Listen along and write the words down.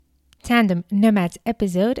Tandem Nomads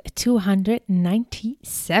episode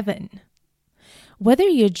 297. Whether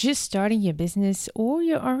you're just starting your business or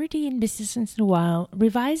you're already in business since a while,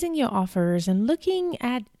 revising your offers and looking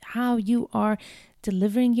at how you are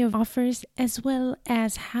delivering your offers as well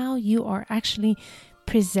as how you are actually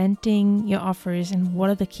presenting your offers and what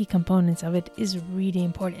are the key components of it is really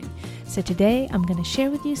important. So today I'm going to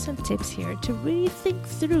share with you some tips here to really think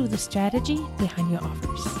through the strategy behind your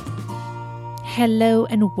offers. Hello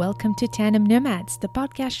and welcome to Tandem Nomads, the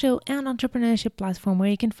podcast show and entrepreneurship platform where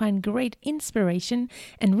you can find great inspiration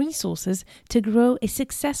and resources to grow a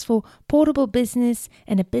successful portable business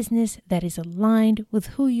and a business that is aligned with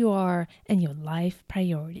who you are and your life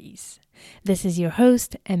priorities. This is your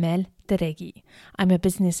host, Emel Deregi. I'm a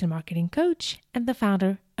business and marketing coach and the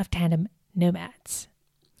founder of Tandem Nomads.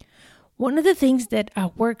 One of the things that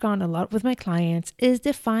I work on a lot with my clients is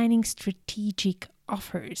defining strategic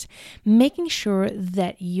offers, making sure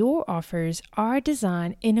that your offers are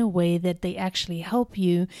designed in a way that they actually help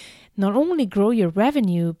you not only grow your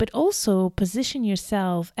revenue, but also position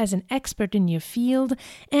yourself as an expert in your field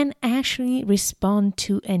and actually respond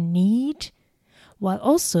to a need, while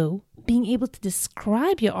also being able to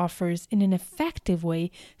describe your offers in an effective way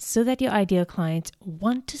so that your ideal clients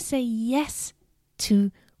want to say yes to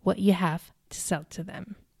what you have to sell to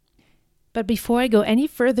them. But before I go any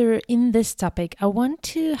further in this topic, I want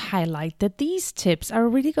to highlight that these tips are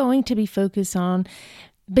really going to be focused on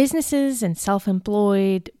businesses and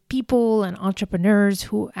self-employed people and entrepreneurs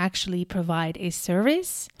who actually provide a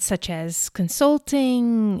service, such as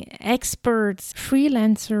consulting, experts,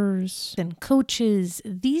 freelancers, and coaches.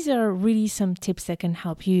 These are really some tips that can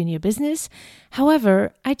help you in your business.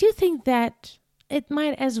 However, I do think that it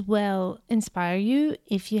might as well inspire you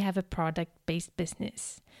if you have a product-based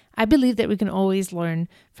business. I believe that we can always learn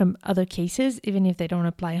from other cases, even if they don't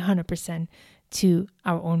apply 100% to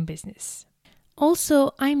our own business.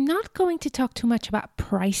 Also, I'm not going to talk too much about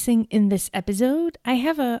pricing in this episode. I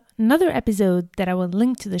have another episode that I will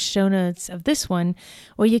link to the show notes of this one,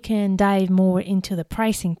 where you can dive more into the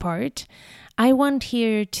pricing part. I want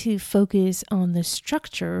here to focus on the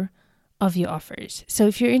structure of your offers. So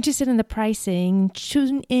if you're interested in the pricing,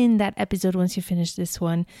 tune in that episode once you finish this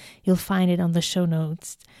one. You'll find it on the show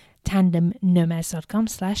notes,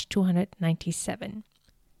 tandemnomads.com/297.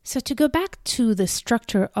 So to go back to the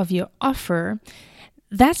structure of your offer,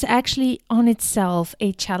 that's actually on itself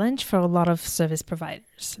a challenge for a lot of service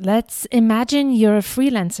providers. Let's imagine you're a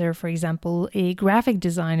freelancer, for example, a graphic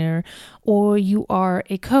designer, or you are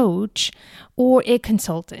a coach or a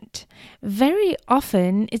consultant. Very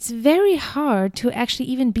often, it's very hard to actually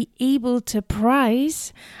even be able to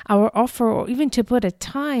price our offer or even to put a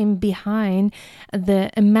time behind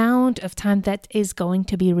the amount of time that is going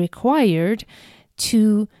to be required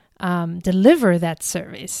to deliver that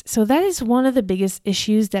service. So that is one of the biggest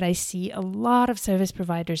issues that I see a lot of service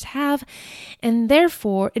providers have. And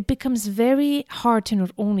therefore, it becomes very hard to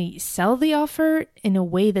not only sell the offer in a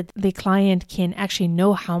way that the client can actually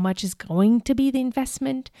know how much is going to be the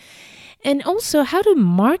investment, and also how to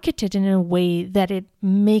market it in a way that it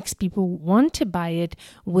makes people want to buy it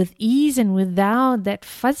with ease and without that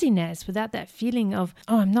fuzziness, without that feeling of,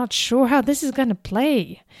 oh, I'm not sure how this is going to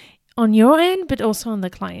play on your end, but also on the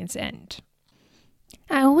client's end.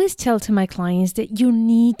 I always tell to my clients that you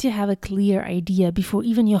need to have a clear idea before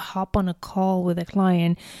even you hop on a call with a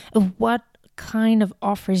client of what kind of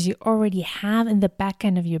offers you already have in the back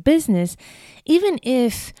end of your business. Even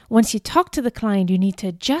if once you talk to the client, you need to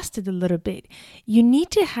adjust it a little bit, you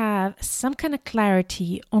need to have some kind of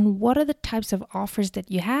clarity on what are the types of offers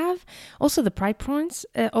that you have. Also the price points,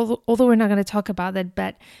 although we're not going to talk about that,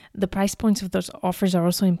 but the price points of those offers are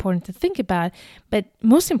also important to think about. But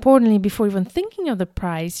most importantly, before even thinking of the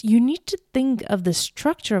price, you need to think of the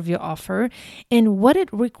structure of your offer and what it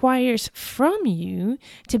requires from you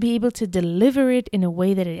to be able to deliver it in a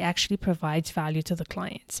way that it actually provides value to the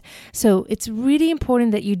clients. So it's really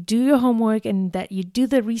important that you do your homework and that you do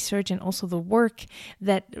the research and also the work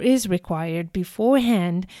that is required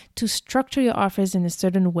beforehand to structure your offers in a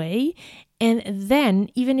certain way. And then,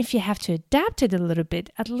 even if you have to adapt it a little bit,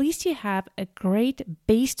 at least you have a great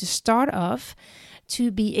base to start off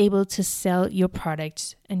to be able to sell your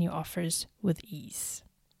products and your offers with ease.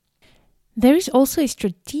 There is also a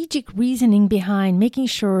strategic reasoning behind making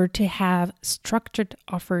sure to have structured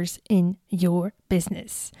offers in your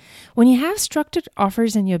business. When you have structured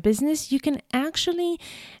offers in your business, you can actually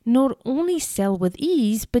not only sell with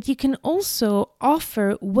ease, but you can also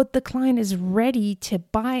offer what the client is ready to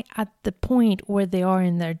buy at the point where they are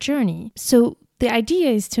in their journey. So the idea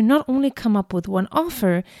is to not only come up with one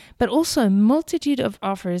offer, but also a multitude of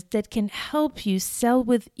offers that can help you sell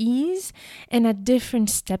with ease and at different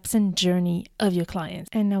steps and journey of your clients.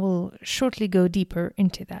 And I will shortly go deeper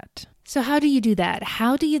into that. So how do you do that?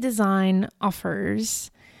 How do you design offers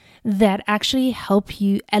that actually help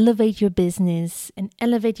you elevate your business and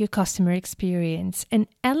elevate your customer experience and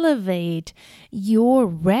elevate your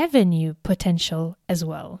revenue potential as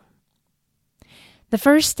well? The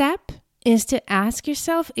first step is to ask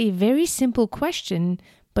yourself a very simple question,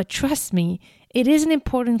 but trust me, it is an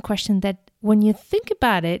important question that when you think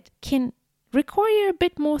about it can require a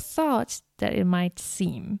bit more thought than it might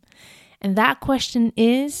seem. And that question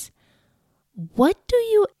is, what do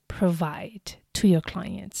you provide to your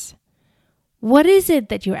clients? What is it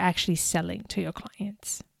that you're actually selling to your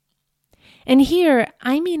clients? And here,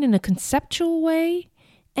 I mean in a conceptual way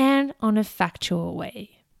and on a factual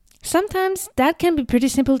way. Sometimes that can be pretty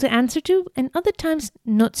simple to answer to, and other times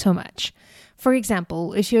not so much. For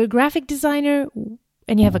example, if you're a graphic designer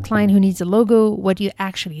and you have a client who needs a logo, what you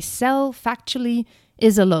actually sell factually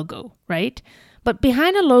is a logo, right? But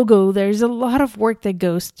behind a logo, there's a lot of work that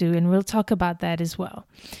goes to, and we'll talk about that as well.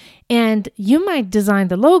 And you might design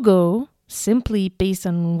the logo simply based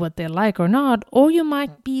on what they like or not, or you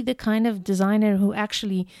might be the kind of designer who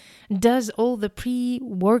actually does all the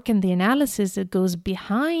pre-work and the analysis that goes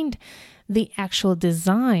behind the actual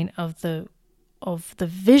design of the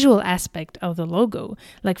visual aspect of the logo.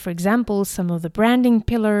 Like, for example, some of the branding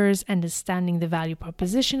pillars, understanding the value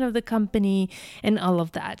proposition of the company, and all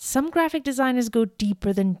of that. Some graphic designers go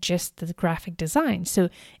deeper than just the graphic design. So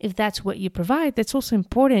if that's what you provide, that's also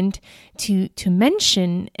important to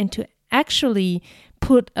mention and to actually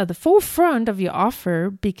put at the forefront of your offer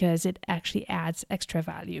because it actually adds extra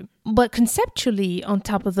value. But conceptually, on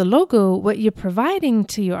top of the logo, what you're providing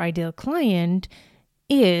to your ideal client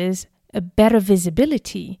is a better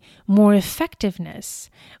visibility, more effectiveness,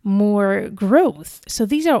 more growth. So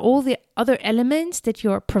these are all the other elements that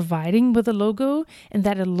you're providing with a logo, and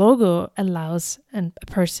that a logo allows a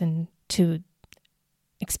person to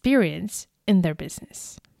experience in their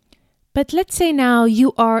business. But let's say now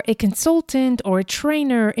you are a consultant or a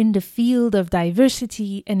trainer in the field of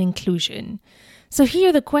diversity and inclusion. So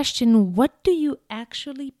here the question, what do you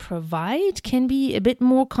actually provide, can be a bit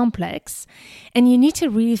more complex, and you need to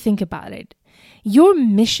really think about it. Your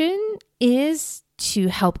mission is to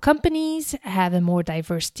help companies have a more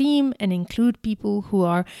diverse team and include people who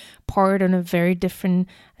are part on a very different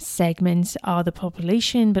segments of the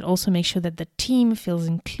population, but also make sure that the team feels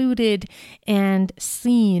included and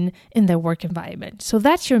seen in their work environment. So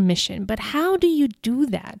that's your mission. But how do you do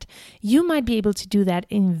that? You might be able to do that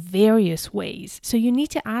in various ways. So you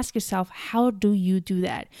need to ask yourself, how do you do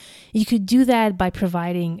that? You could do that by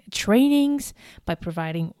providing trainings, by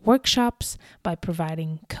providing workshops, by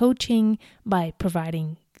providing coaching, by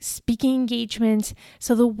providing speaking engagements.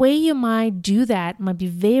 So the way you might do that might be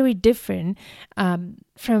very different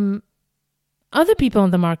from other people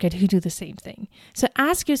on the market who do the same thing. So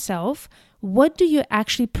ask yourself, what do you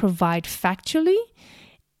actually provide factually?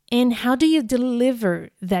 And how do you deliver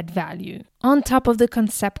that value on top of the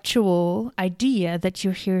conceptual idea that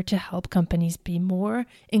you're here to help companies be more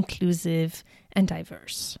inclusive and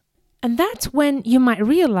diverse? And that's when you might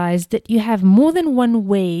realize that you have more than one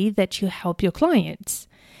way that you help your clients.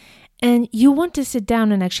 And you want to sit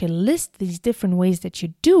down and actually list these different ways that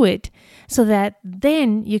you do it so that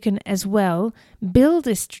then you can as well build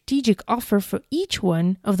a strategic offer for each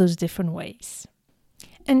one of those different ways.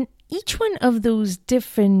 And each one of those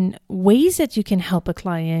different ways that you can help a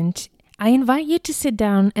client, I invite you to sit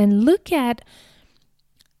down and look at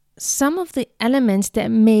some of the elements that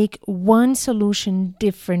make one solution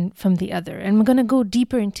different from the other. And I'm going to go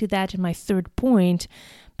deeper into that in my third point,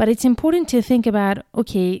 but it's important to think about,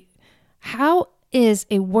 okay, how is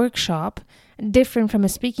a workshop different from a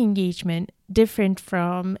speaking engagement, different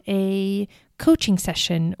from a coaching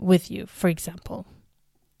session with you, for example?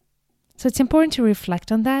 So it's important to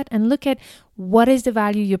reflect on that and look at what is the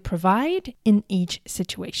value you provide in each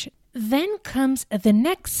situation. Then comes the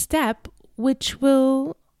next step, which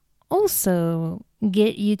will also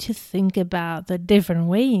get you to think about the different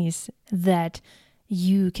ways that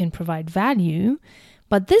you can provide value.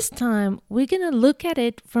 But this time, we're going to look at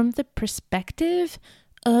it from the perspective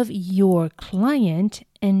of your client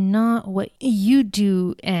and not what you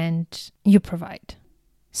do and you provide.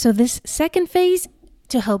 So this second phase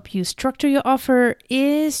to help you structure your offer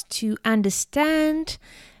is to understand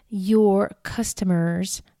your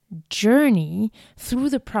customer's journey through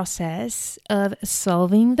the process of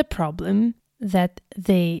solving the problem that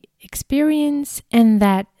they experience and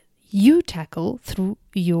that you tackle through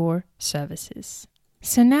your services.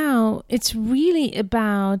 So now it's really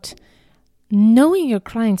about knowing your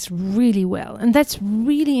clients really well. And that's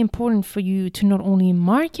really important for you to not only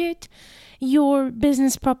market your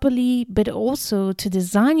business properly, but also to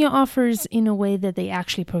design your offers in a way that they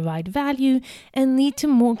actually provide value and lead to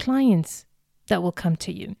more clients that will come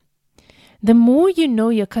to you. The more you know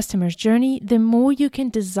your customer's journey, the more you can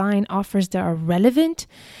design offers that are relevant,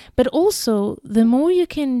 but also the more you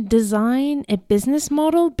can design a business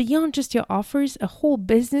model beyond just your offers, a whole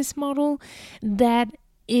business model that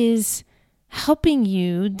is helping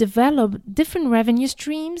you develop different revenue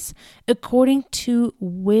streams according to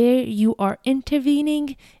where you are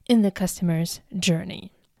intervening in the customer's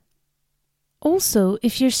journey. Also,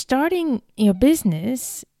 if you're starting your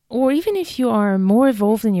business, or even if you are more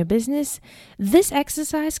evolved in your business, this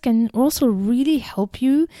exercise can also really help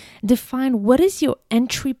you define what is your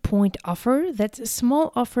entry point offer. That's a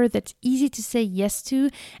small offer that's easy to say yes to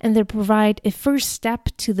and that provide a first step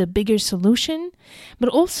to the bigger solution. But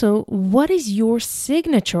also, what is your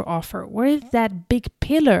signature offer? What is that big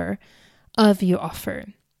pillar of your offer?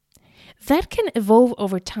 That can evolve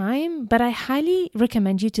over time, but I highly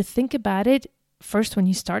recommend you to think about it first when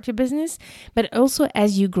you start your business, but also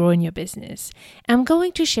as you grow in your business. I'm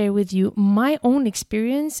going to share with you my own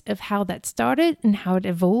experience of how that started and how it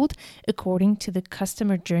evolved according to the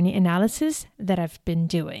customer journey analysis that I've been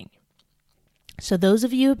doing. So those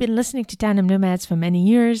of you who have been listening to Tandem Nomads for many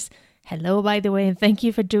years, hello, by the way, and thank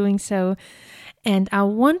you for doing so. And I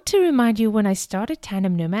want to remind you, when I started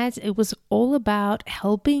Tandem Nomads, it was all about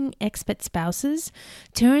helping expat spouses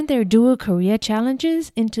turn their dual career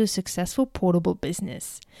challenges into a successful portable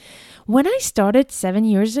business. When I started 7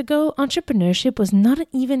 years ago, entrepreneurship was not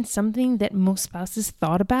even something that most spouses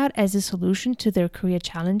thought about as a solution to their career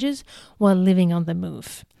challenges while living on the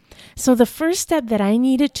move. So the first step that I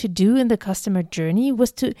needed to do in the customer journey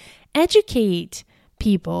was to educate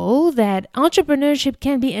people that entrepreneurship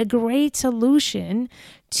can be a great solution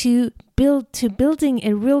to building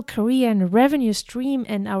a real career and revenue stream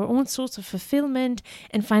and our own source of fulfillment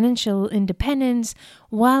and financial independence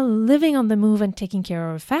while living on the move and taking care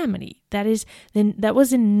of our family. That was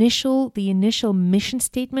the initial mission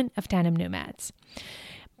statement of Tandem Nomads.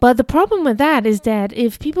 But the problem with that is that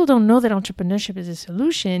if people don't know that entrepreneurship is a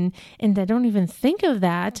solution and they don't even think of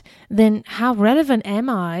that, then how relevant am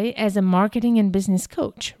I as a marketing and business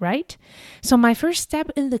coach, right? So my first step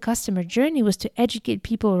in the customer journey was to educate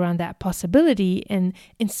people around that possibility and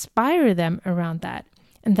inspire them around that.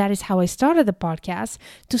 And that is how I started the podcast,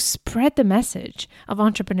 to spread the message of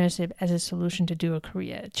entrepreneurship as a solution to dual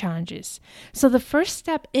career challenges. So the first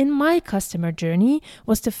step in my customer journey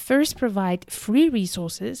was to first provide free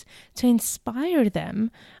resources to inspire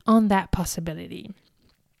them on that possibility.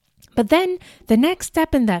 But then the next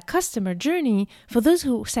step in that customer journey, for those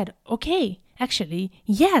who said, okay, actually,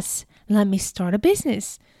 yes, let me start a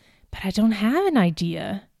business, but I don't have an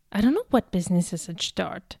idea. I don't know what business I should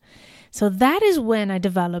start. So that is when I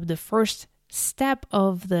developed the first step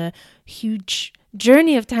of the huge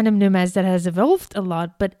journey of Tandem Nomads that has evolved a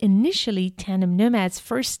lot. But initially, Tandem Nomads'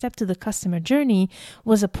 first step to the customer journey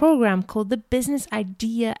was a program called the Business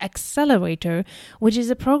Idea Accelerator, which is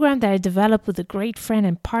a program that I developed with a great friend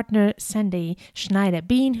and partner, Sandy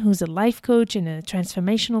Schneider-Bean, who's a life coach and a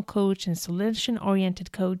transformational coach and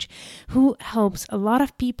solution-oriented coach who helps a lot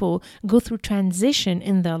of people go through transition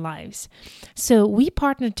in their lives. So we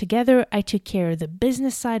partnered together. I took care of the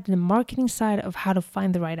business side and the marketing side of how to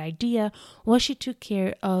find the right idea, while she took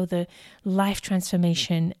care of the life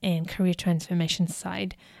transformation and career transformation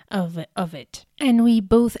side of it. And we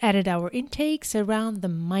both added our intakes around the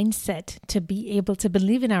mindset to be able to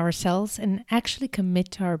believe in ourselves and actually commit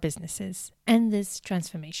to our businesses and this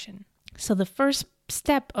transformation. So the first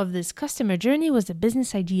step of this customer journey was the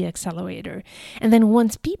Business Idea Accelerator. And then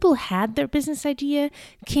once people had their business idea,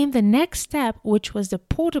 came the next step, which was the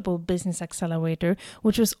Portable Business Accelerator,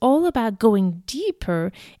 which was all about going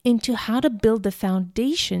deeper into how to build the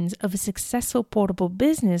foundations of a successful portable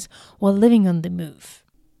business while living on the move.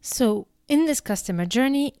 So in this customer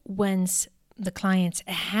journey, once the clients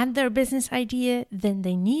had their business idea, then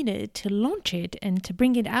they needed to launch it and to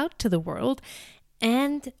bring it out to the world,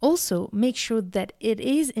 and also make sure that it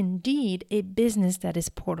is indeed a business that is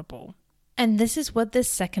portable. And this is what this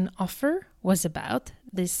second offer was about,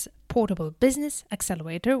 this Portable Business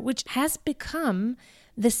Accelerator, which has become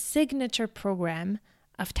the signature program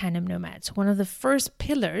of Tandem Nomads, one of the first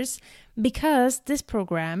pillars, because this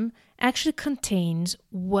program actually contains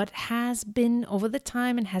what has been over the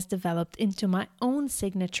time and has developed into my own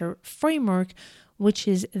signature framework, which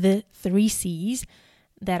is the 3 C's.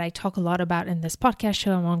 that I talk a lot about in this podcast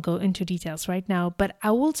show. I won't go into details right now, but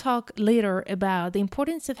I will talk later about the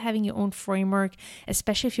importance of having your own framework,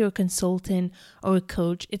 especially if you're a consultant or a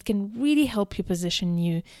coach. It can really help you position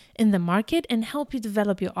you in the market and help you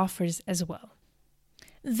develop your offers as well.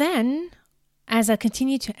 Then, as I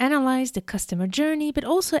continue to analyze the customer journey, but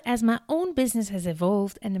also as my own business has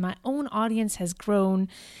evolved and my own audience has grown,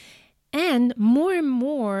 and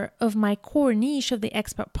more of my core niche of the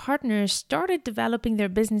expert partners started developing their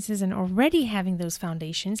businesses and already having those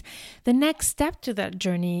foundations, the next step to that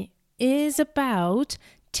journey is about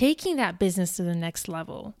taking that business to the next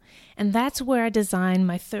level. And that's where I designed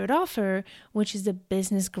my third offer, which is the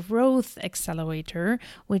Business Growth Accelerator,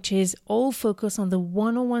 which is all focused on the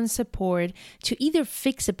one-on-one support to either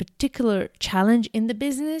fix a particular challenge in the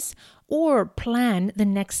business or plan the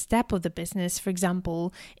next step of the business. For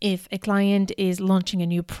example, if a client is launching a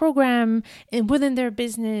new program within their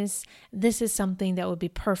business, this is something that would be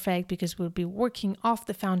perfect because we'll be working off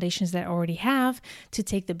the foundations that I already have to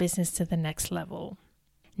take the business to the next level.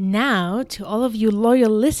 Now, to all of you loyal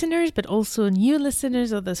listeners, but also new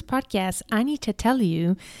listeners of this podcast, I need to tell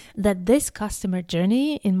you that this customer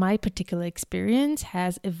journey, in my particular experience,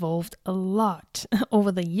 has evolved a lot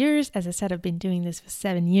over the years. As I said, I've been doing this for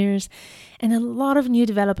 7 years, and a lot of new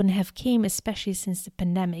development have came, especially since the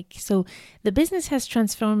pandemic. So the business has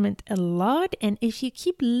transformed a lot, and if you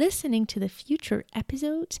keep listening to the future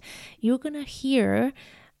episodes, you're going to hear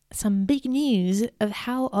some big news of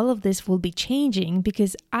how all of this will be changing,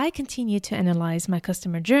 because I continue to analyze my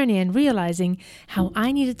customer journey and realizing how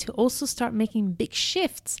I needed to also start making big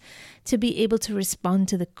shifts to be able to respond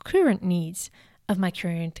to the current needs of my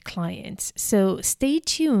current clients. So stay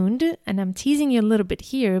tuned, and I'm teasing you a little bit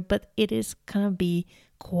here, but it is going to be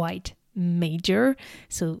quite major.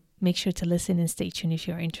 So make sure to listen and stay tuned if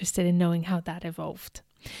you're interested in knowing how that evolved.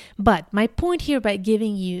 But my point here by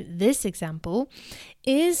giving you this example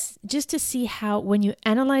is just to see how when you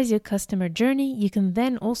analyze your customer journey, you can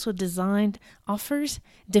then also design offers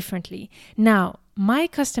differently. Now, my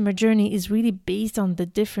customer journey is really based on the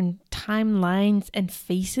different timelines and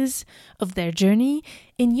phases of their journey.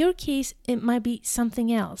 In your case, it might be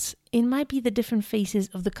something else. It might be the different phases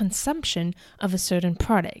of the consumption of a certain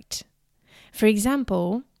product.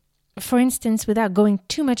 For instance, without going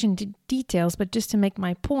too much into details, but just to make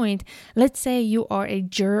my point, let's say you are a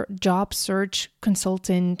job search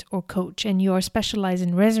consultant or coach and you are specialized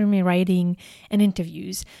in resume writing and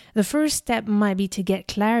interviews. The first step might be to get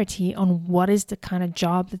clarity on what is the kind of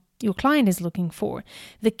job that your client is looking for.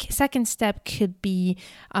 The second step could be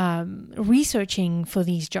researching for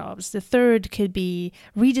these jobs. The third could be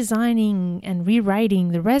redesigning and rewriting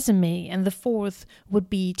the resume. And the fourth would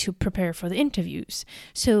be to prepare for the interviews.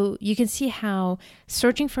 So you can see how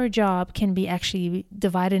searching for a job can be actually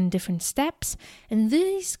divided in different steps. And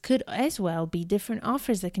these could as well be different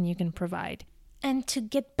offers that you can provide. And to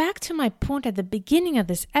get back to my point at the beginning of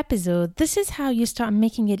this episode, this is how you start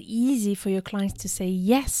making it easy for your clients to say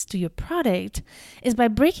yes to your product, is by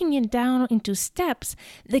breaking it down into steps.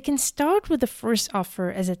 They can start with the first offer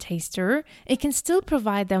as a taster. It can still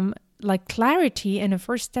provide them like clarity and a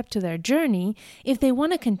first step to their journey. If they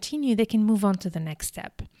want to continue, they can move on to the next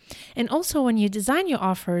step. And also when you design your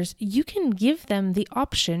offers, you can give them the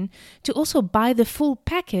option to also buy the full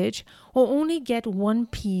package or only get one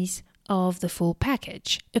piece of the full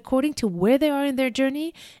package, according to where they are in their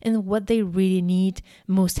journey and what they really need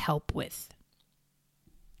most help with.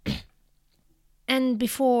 And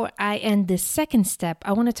before I end this second step,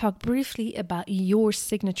 I want to talk briefly about your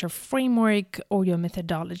signature framework or your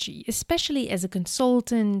methodology, especially as a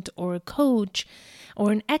consultant or a coach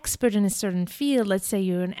or an expert in a certain field. Let's say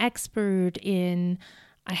you're an expert in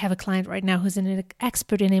I have a client right now who's an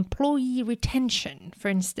expert in employee retention, for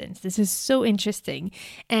instance. This is so interesting.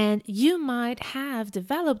 And you might have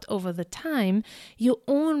developed over the time your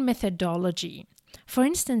own methodology. For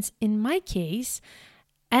instance, in my case,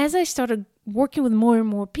 as I started working with more and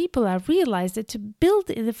more people, I realized that to build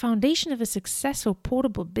the foundation of a successful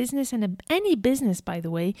portable business, and any business, by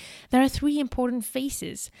the way, there are 3 important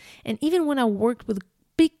phases. And even when I worked with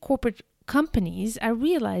big corporate companies, I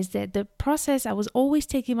realized that the process, I was always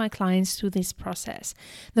taking my clients through this process.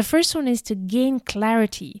 The first one is to gain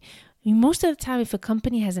clarity. Most of the time, if a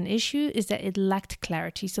company has an issue, is that it lacked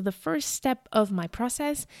clarity. So the first step of my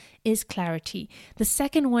process is clarity. The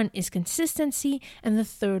second one is consistency. And the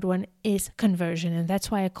third one is conversion. And that's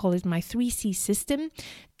why I call it my 3C system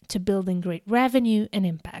to building great revenue and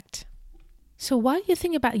impact. So while you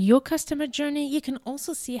think about your customer journey, you can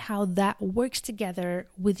also see how that works together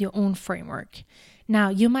with your own framework. Now,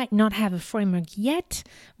 you might not have a framework yet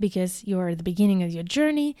because you're at the beginning of your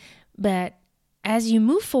journey, but as you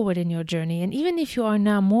move forward in your journey, and even if you are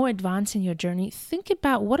now more advanced in your journey, think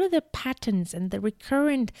about what are the patterns and the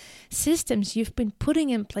recurrent systems you've been putting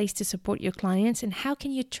in place to support your clients, and how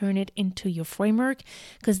can you turn it into your framework,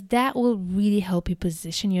 because that will really help you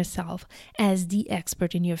position yourself as the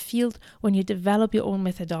expert in your field when you develop your own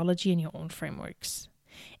methodology and your own frameworks.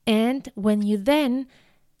 And when you then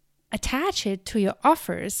attach it to your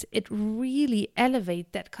offers, it really elevates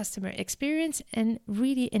that customer experience and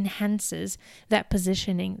really enhances that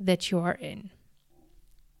positioning that you are in.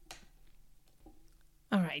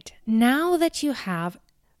 All right, now that you have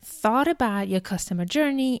thought about your customer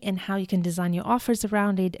journey and how you can design your offers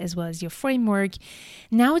around it, as well as your framework,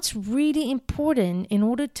 now it's really important, in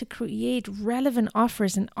order to create relevant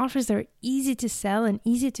offers and offers that are easy to sell and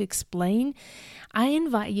easy to explain, I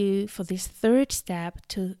invite you for this third step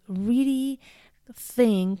to really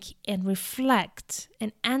think and reflect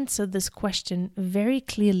and answer this question very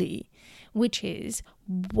clearly, which is,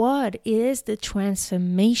 what is the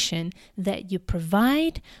transformation that you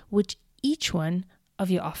provide with each one of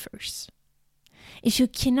your offers? If you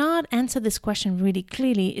cannot answer this question really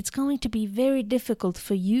clearly, it's going to be very difficult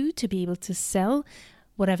for you to be able to sell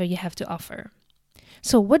whatever you have to offer.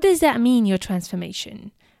 So what does that mean, your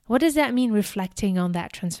transformation? What does that mean, reflecting on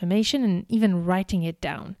that transformation and even writing it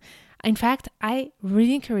down? In fact, I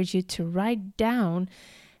really encourage you to write down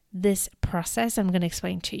this process I'm going to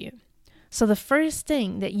explain to you. So the first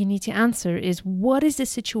thing that you need to answer is, what is the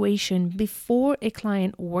situation before a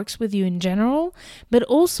client works with you in general, but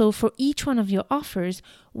also for each one of your offers,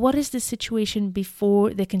 what is the situation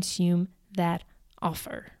before they consume that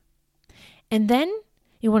offer? And then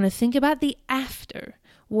you want to think about the after.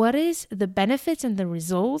 What is the benefits and the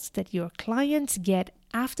results that your clients get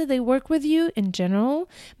after they work with you in general,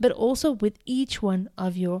 but also with each one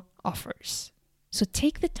of your offers? So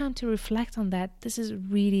take the time to reflect on that. This is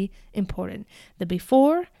really important. The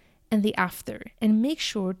before and the after. And make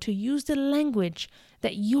sure to use the language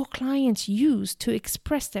that your clients use to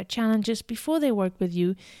express their challenges before they work with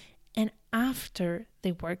you and after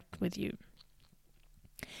they worked with you.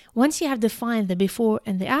 Once you have defined the before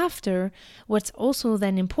and the after, what's also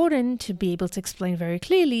then important to be able to explain very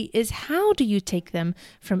clearly is, how do you take them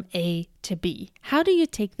from A to B? How do you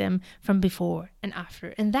take them from before and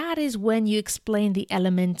after? And that is when you explain the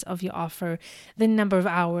elements of your offer, the number of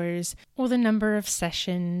hours, or the number of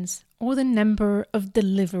sessions, or the number of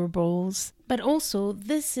deliverables. But also,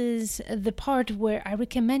 this is the part where I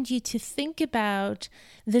recommend you to think about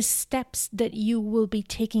the steps that you will be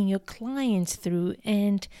taking your clients through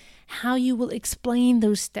and how you will explain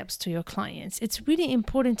those steps to your clients. It's really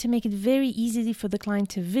important to make it very easy for the client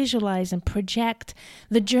to visualize and project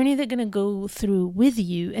the journey they're going to go through with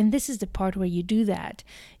you. And this is the part where you do that.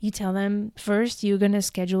 You tell them, first, you're going to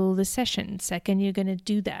schedule the session. Second, you're going to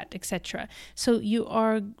do that, etc. So you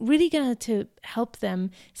are really going to help them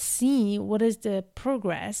see what is the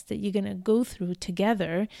progress that you're going to go through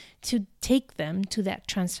together to take them to that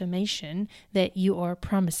transformation that you are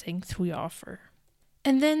promising through your offer.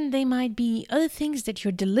 And then there might be other things that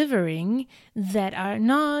you're delivering that are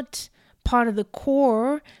not part of the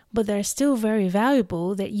core, but they're still very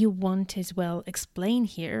valuable, that you want as well explain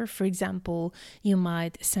here. For example, you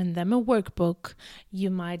might send them a workbook, you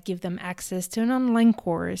might give them access to an online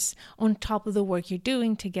course on top of the work you're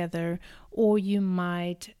doing together, or you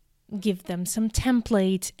might give them some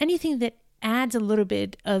templates, anything that adds a little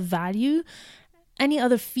bit of value. Any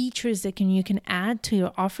other features that you can add to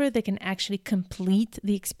your offer that can actually complete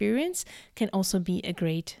the experience can also be a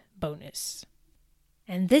great bonus.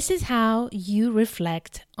 And this is how you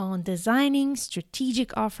reflect on designing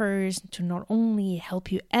strategic offers to not only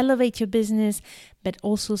help you elevate your business, but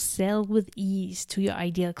also sell with ease to your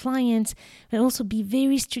ideal clients, but also be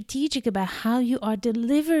very strategic about how you are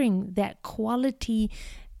delivering that quality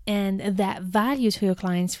and that value to your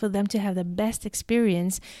clients for them to have the best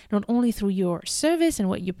experience, not only through your service and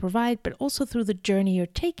what you provide, but also through the journey you're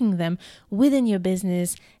taking them within your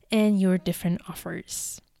business and your different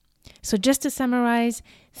offers. So just to summarize,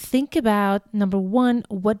 think about, number one,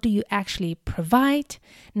 what do you actually provide?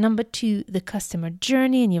 Number two, the customer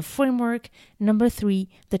journey and your framework. Number three,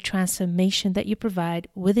 the transformation that you provide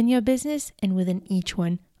within your business and within each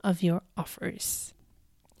one of your offers.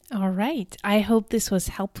 All right. I hope this was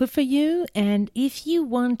helpful for you. And if you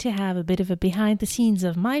want to have a bit of a behind the scenes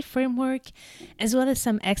of my framework, as well as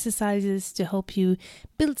some exercises to help you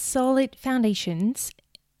build solid foundations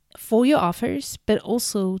for your offers, but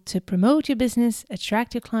also to promote your business,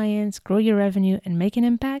 attract your clients, grow your revenue, and make an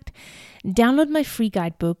impact, download my free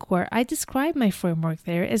guidebook where I describe my framework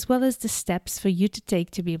there, as well as the steps for you to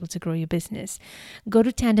take to be able to grow your business. Go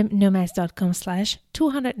to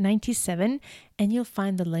tandemnomads.com/297 and you'll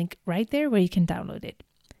find the link right there where you can download it.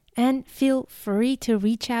 And feel free to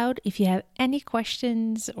reach out if you have any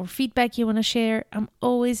questions or feedback you want to share. I'm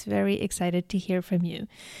always very excited to hear from you.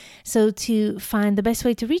 So to find the best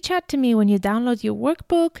way to reach out to me when you download your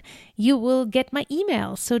workbook, you will get my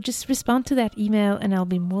email. So just respond to that email and I'll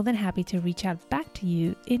be more than happy to reach out back to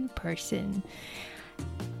you in person.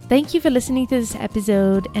 Thank you for listening to this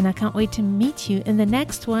episode, and I can't wait to meet you in the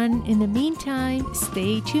next one. In the meantime,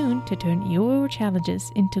 stay tuned to turn your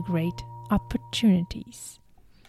challenges into great opportunities.